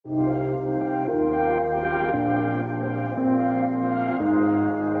So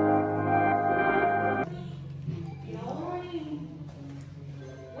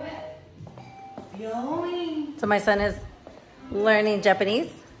my son is learning Japanese.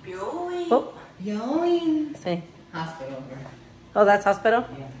 Oh. Say. Hospital. Oh, that's hospital?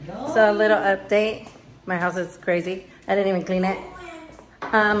 Yeah. So a little update. My house is crazy. I didn't even clean it.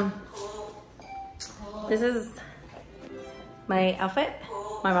 This is my outfit.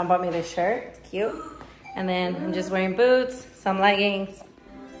 My mom bought me this shirt. It's cute. And then I'm just wearing boots, some leggings,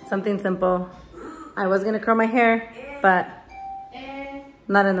 something simple. I was gonna curl my hair, but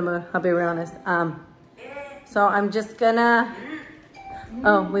not in the mood, I'll be real honest. So I'm just gonna,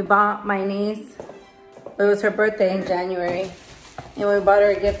 oh, we bought my niece, it was her birthday in January, and we bought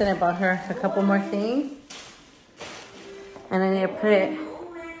her a gift and I bought her a couple more things. And I need to put it,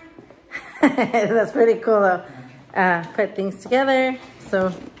 that's pretty cool though. Put things together.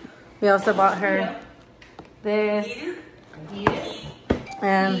 So we also bought her this.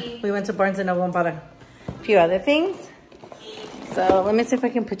 And we went to Barnes & Noble and bought a few other things. So let me see if I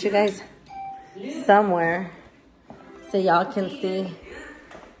can put you guys somewhere so y'all can see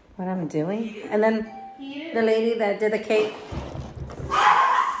what I'm doing. And then the lady that did the cake.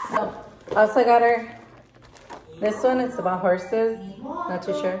 Oh, I also got her this one. It's about horses. Not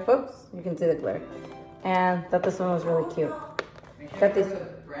too sure. Oops, you can see the glare. And thought this one was really cute. Got these.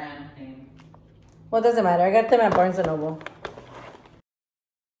 Well, it doesn't matter. I got them at Barnes & Noble.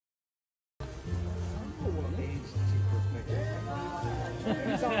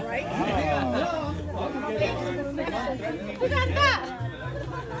 It's all right. Who got that?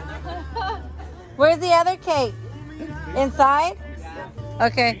 Where's the other cake? Inside?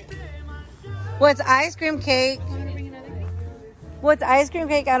 Okay. What's ice cream cake? What's ice cream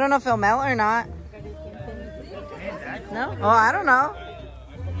cake? I don't know if it'll melt or not. No? Oh, I don't know.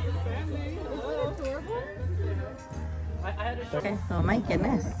 Okay. Oh my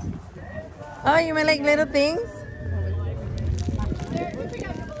goodness. Oh, you mean like little things?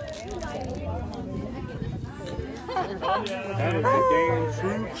 That is the damn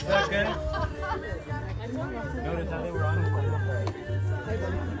fruit stuck in it. Notice how they were on it.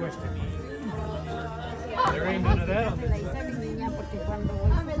 There ain't none of that on this.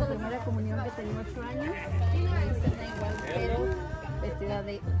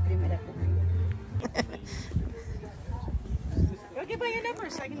 Go get by your number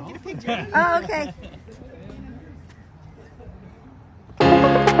so I can get a picture. Oh, okay.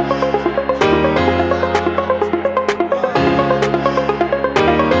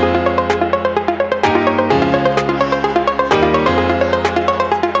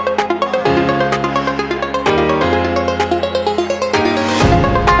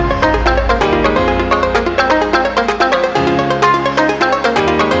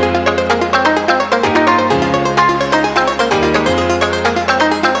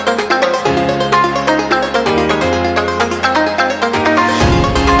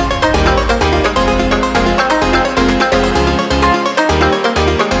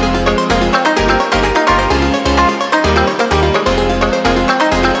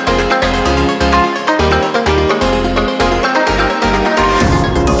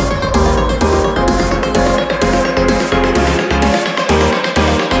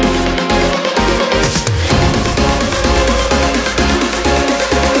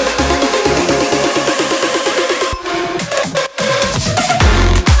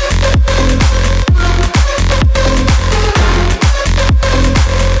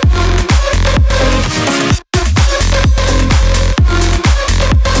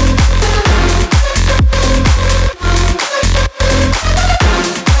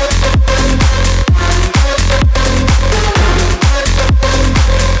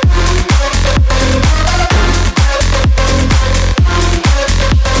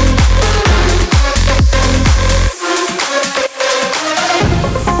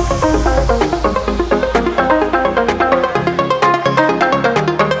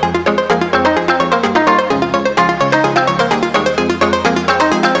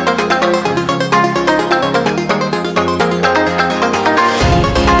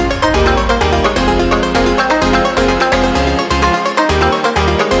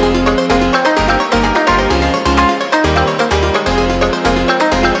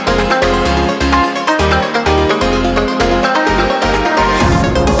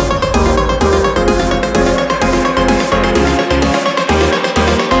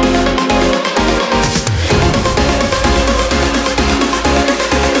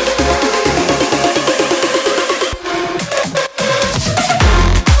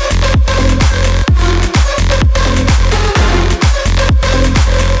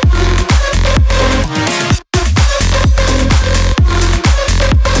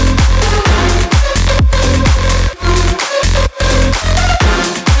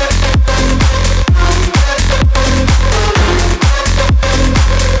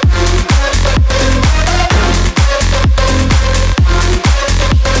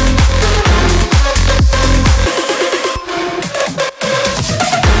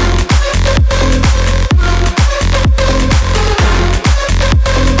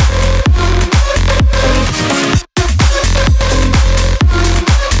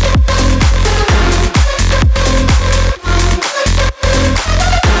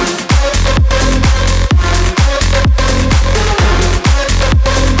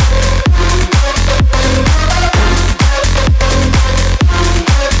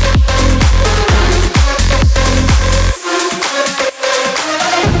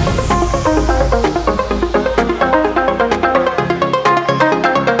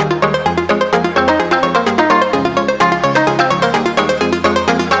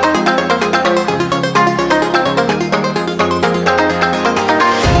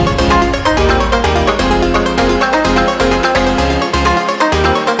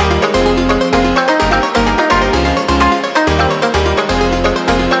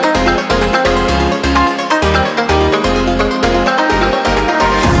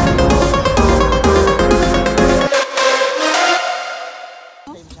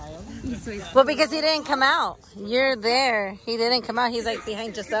 Well, because he didn't come out. You're there. He didn't come out. He's like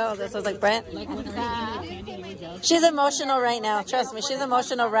behind Giselle. This was like Brent. She's emotional right now. Trust me. She's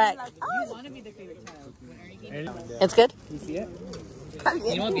emotional wreck. It's good? You see it?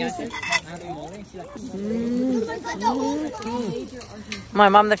 My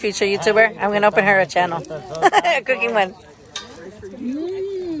mom, the future YouTuber. I'm going to open her a channel. A cooking one.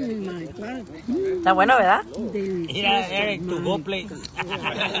 Está bueno, ¿verdad? Mira, Eric, to go place.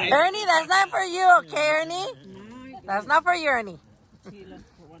 Ernie, that's not for you, okay, Ernie? That's not for you, Ernie. Put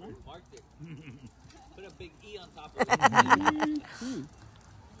a big E on top of it.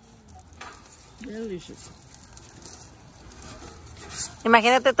 Delicious.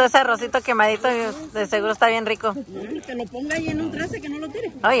 Imagínate todo ese arrocito quemadito, de seguro está bien rico. Que lo ponga ahí en un traste, que no lo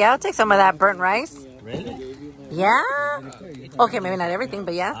tire. Oh yeah, I'll take some of that burnt rice. Really? Yeah? Okay, maybe not everything,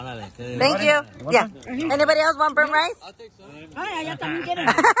 but yeah. Thank you. Yeah. Anybody else want burnt rice? Ay, allá también quieren.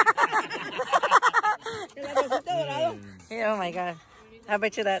 El arrocito dorado. Yeah, oh my God. I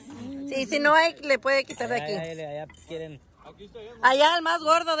bet you that. Sí, si no hay, le puede quitar de aquí. Allá quieren. Allá el más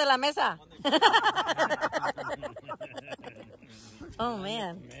gordo de la mesa. Oh,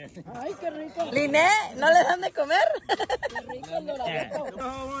 man. Ay, qué rico. Liné, ¿no le dan de comer? Qué rico el doradito.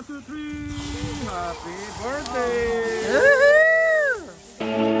 1, 2, 3. Happy birthday.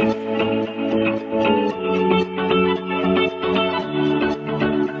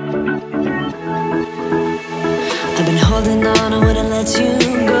 I've been holding on, I wouldn't let you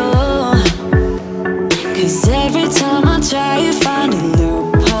go. 'Cause every time I try, you find a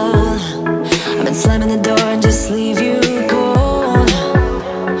loophole. I've been slamming the door and just leave you cold.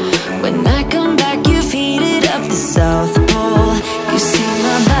 When I come back, you've heated up the South Pole. You see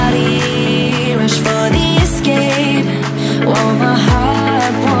my body rush for the escape, while my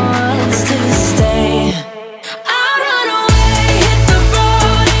heart wants to stay.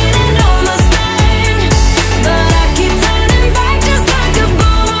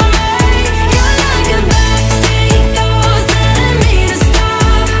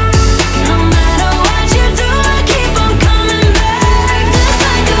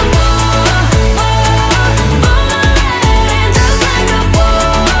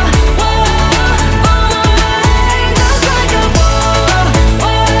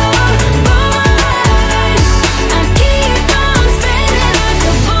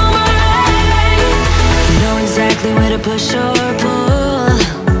 Push or pull,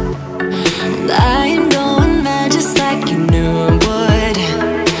 and I am going mad just like you knew I would.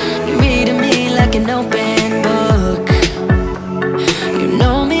 You're reading me like an open book. You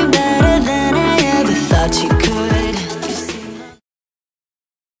know me better than I ever thought you could. You see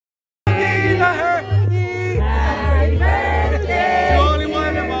Happy birthday. Only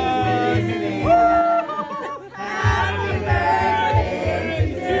one of us. Happy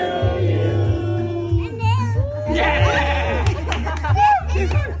birthday to you. Yeah.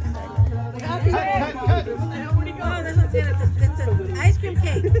 Ice cream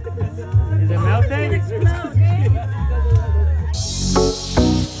cake. Is it melting?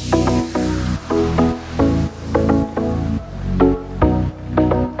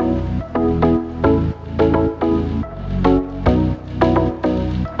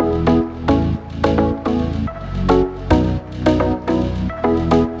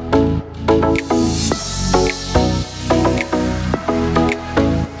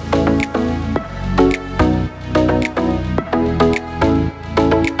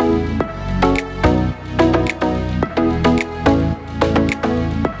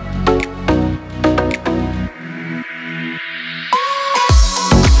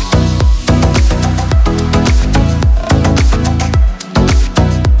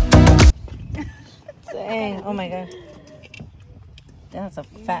 Dang, oh my God. That's a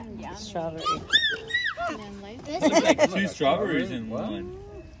fat strawberry. Like 2 strawberries in one.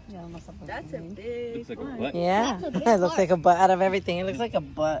 That's a big. Looks like a butt. Yeah, it looks like a butt out of everything. It looks like a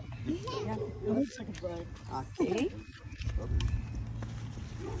butt. Yeah, it looks like a bread. Okay.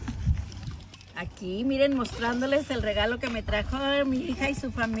 Aquí, miren, mostrándoles el regalo que me trajo mi hija y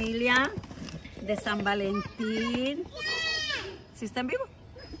su familia de San Valentín. ¿Sí está en vivo?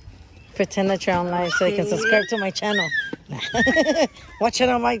 Pretend that you're on live so they can subscribe to my channel. Watch it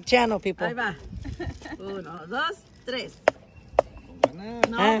on my channel, people. Ahí va. 1, 2, 3.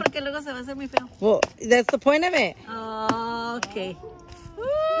 No, porque luego se va a hacer muy feo. Well, that's the point of it. Okay.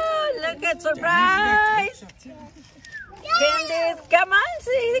 Look at surprise. Candies, come on,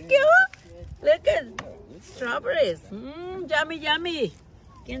 see, cute. Look at strawberries. Yummy, yummy.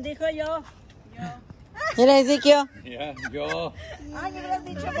 ¿Quién dijo yo? Mira, Ezekiel. Yeah, yo. Ay, me hubieras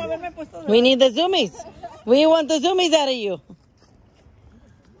dicho por haberme puesto. We need the zoomies. We want the zoomies out of you.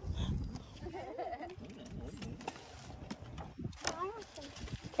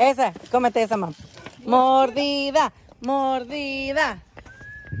 Esa, cómete esa, mam. Mordida, mordida.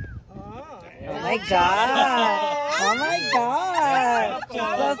 Oh my God. Oh my God.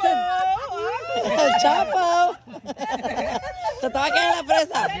 Chapo. Se te va a caer la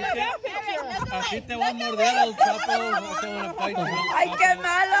fresa. Así te voy a morder los chapos. Ay, qué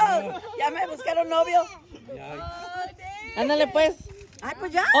malo. Ya me buscaron novio. Ándale pues. Ay,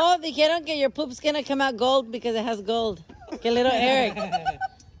 pues ya. Oh, dijeron que your poop's gonna come out gold because it has gold. Que little Eric.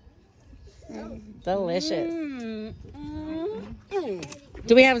 Delicious.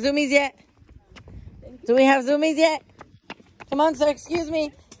 Do we have zoomies yet? Do we have zoomies yet? Come on, sir. Excuse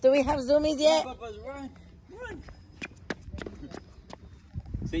me. Do we have zoomies yet? Run.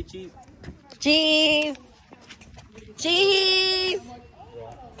 Say cheese. Cheese. Cheese.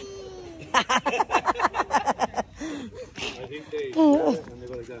 I think they go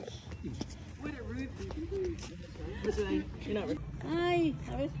like that. Ay,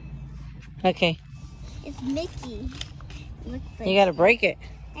 a ver. Okay. It's Mickey. Looks like You gotta break it.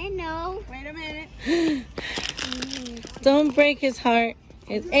 I know. Wait a minute. Don't break his heart.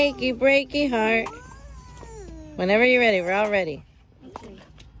 His achy, breaky heart. Whenever you're ready, we're all ready.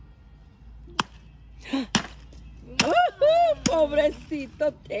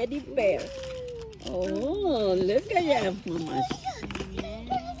 Pobrecito teddy bear. Oh, look at that, mama.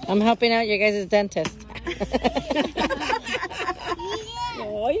 I'm helping out your guys' dentist.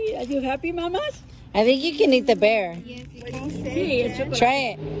 Are you happy, mamas? I think you can eat the bear. Yes, you Sí, el chocolate. Try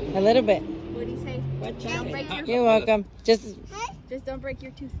it a little bit. What do you say? Watch Don't out. break your You're welcome. Just, don't break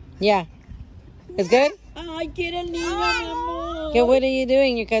your tooth. yeah. It's good? Ay, quiere el niño, mi amor. Okay, what are you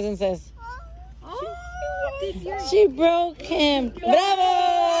doing, your cousin says? She broke him. Bravo!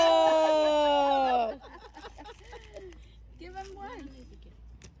 Give him one.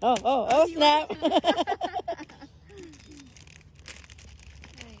 Oh, snap.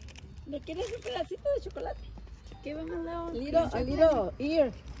 ¿No quieres un pedacito de chocolate? Give him a little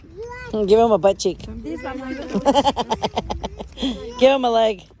ear. Give him a butt cheek. This one, Give him a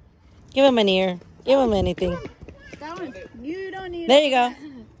leg. Give him an ear. Give him anything. That one. You don't need There you go.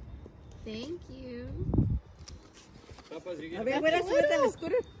 Thank you. A ver, afuera, súbete al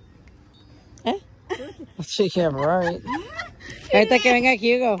scooter. ¿Eh? Sí, yeah, right. Ahorita que venga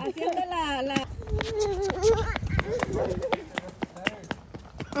Hugo. Haciendo la...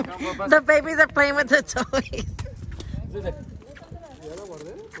 The babies are playing with the toys.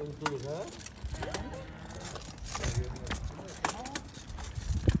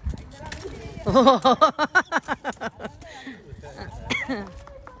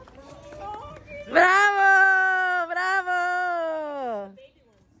 Bravo! Bravo!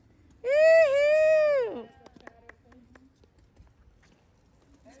 Woo-hoo!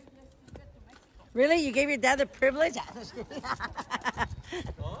 Really? You gave your dad the privilege?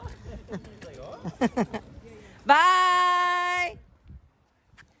 Bye!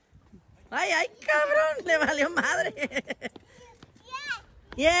 Ay, ay, cabrón, le valió madre.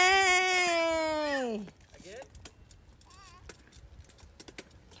 Yay!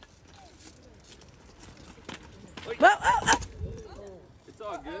 Whoa, oh, oh. It's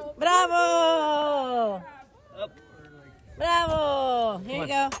all good. Bravo! Up. Bravo! Here you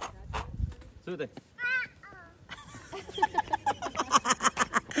go. Sube.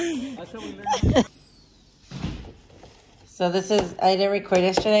 So this is, I didn't record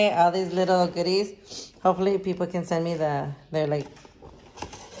yesterday, all these little goodies. Hopefully people can send me their like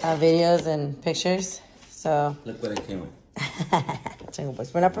videos and pictures. So Look what I came with. Chingo,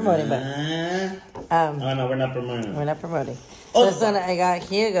 pues, we're not promoting, but Oh, no, we're not promoting. we're not promoting. So this one I got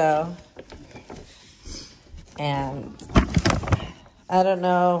Hugo, and I don't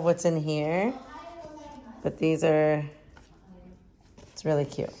know what's in here, but these are, it's really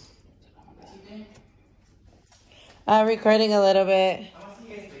cute. Recording a little bit.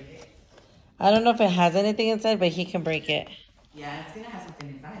 I don't know if it has anything inside, but he can break it. Yeah, it's gonna have something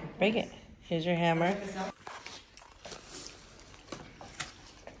inside. Break it. Here's your hammer.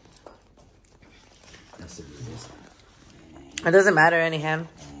 It doesn't matter any hand.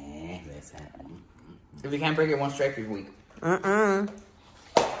 If you can't break it, one strike, you're weak.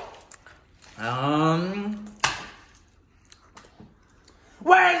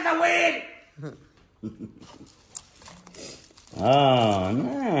 Where's the weed? Oh,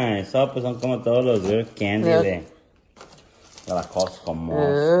 nice. Oh, pues son como todos los little candy Yep. de la Costco Mall.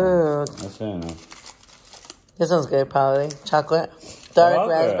 Ooh. Eso no. This one's good, probably. Chocolate. Dark Okay.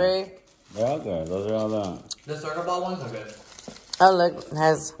 raspberry. They're all good. Those are all The circle ball ones are good. Oh, look. It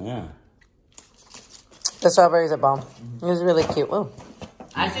has, yeah. the strawberries are bomb. It's really cute. Whoa.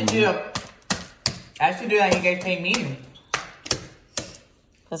 I should do that. You guys pay me.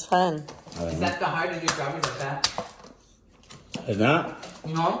 It's fun. Is that the hard to do strawberries like that? It's not?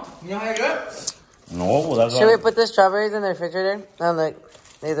 No? You know how you do it? No, well, that's Should we put the strawberries in the refrigerator? Oh, look.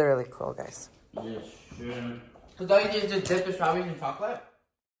 These are really cool, guys. Yes, sure. So don't you just dip the strawberries in chocolate?